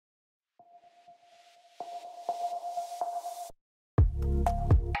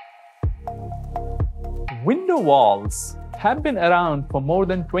Window walls have been around for more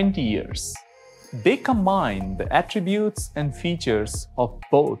than 20 years. They combine the attributes and features of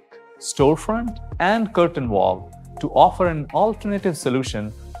both storefront and curtain wall to offer an alternative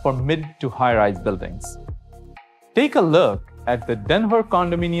solution for mid to high-rise buildings. Take a look at the Denver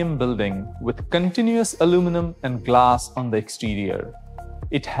condominium building with continuous aluminum and glass on the exterior.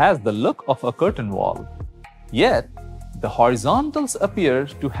 It has the look of a curtain wall, yet the horizontals appear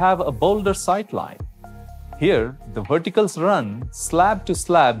to have a bolder sightline. Here, the verticals run slab to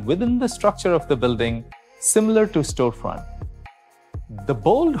slab within the structure of the building, similar to storefront. The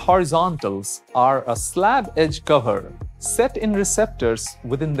bold horizontals are a slab edge cover set in receptors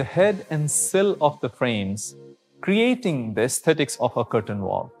within the head and sill of the frames, creating the aesthetics of a curtain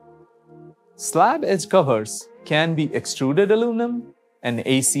wall. Slab edge covers can be extruded aluminum, an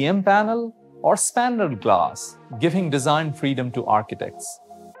ACM panel, or spandrel glass, giving design freedom to architects.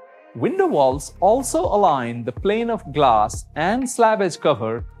 Window walls also align the plane of glass and slab edge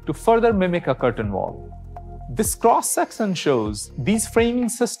cover to further mimic a curtain wall. This cross-section shows these framing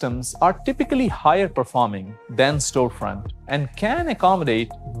systems are typically higher performing than storefront and can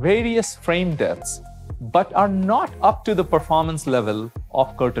accommodate various frame depths, but are not up to the performance level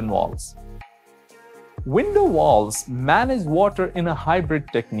of curtain walls. Window walls manage water in a hybrid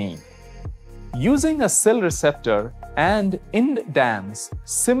technique. Using a sill receptor and end dams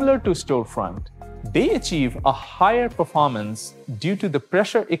similar to storefront, they achieve a higher performance due to the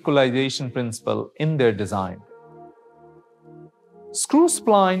pressure equalization principle in their design. Screw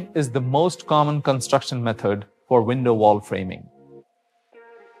spline is the most common construction method for window wall framing.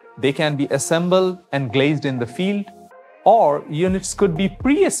 They can be assembled and glazed in the field, or units could be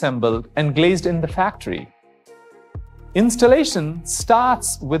pre-assembled and glazed in the factory. Installation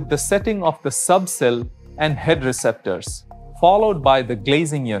starts with the setting of the subsill and head receptors, followed by the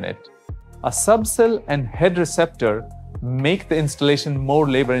glazing unit. A subsill and head receptor make the installation more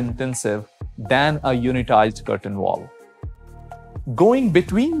labor-intensive than a unitized curtain wall. Going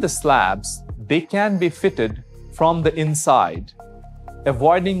between the slabs, they can be fitted from the inside,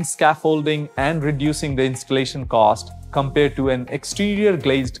 avoiding scaffolding and reducing the installation cost compared to an exterior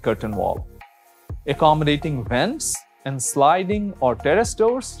glazed curtain wall. Accommodating vents and sliding or terrace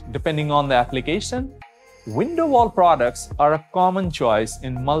doors, depending on the application, window wall products are a common choice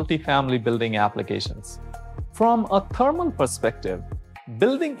in multifamily building applications. From a thermal perspective,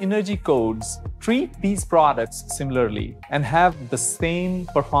 building energy codes treat these products similarly and have the same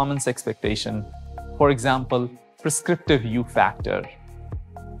performance expectation, for example, prescriptive U factor.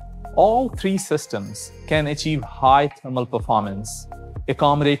 All three systems can achieve high thermal performance,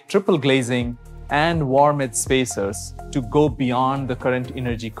 accommodate triple glazing, and warm edge spacers to go beyond the current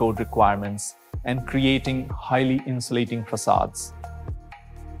energy code requirements and creating highly insulating facades.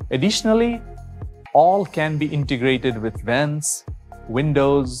 Additionally, all can be integrated with vents,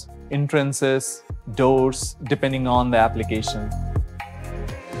 windows, entrances, doors, depending on the application.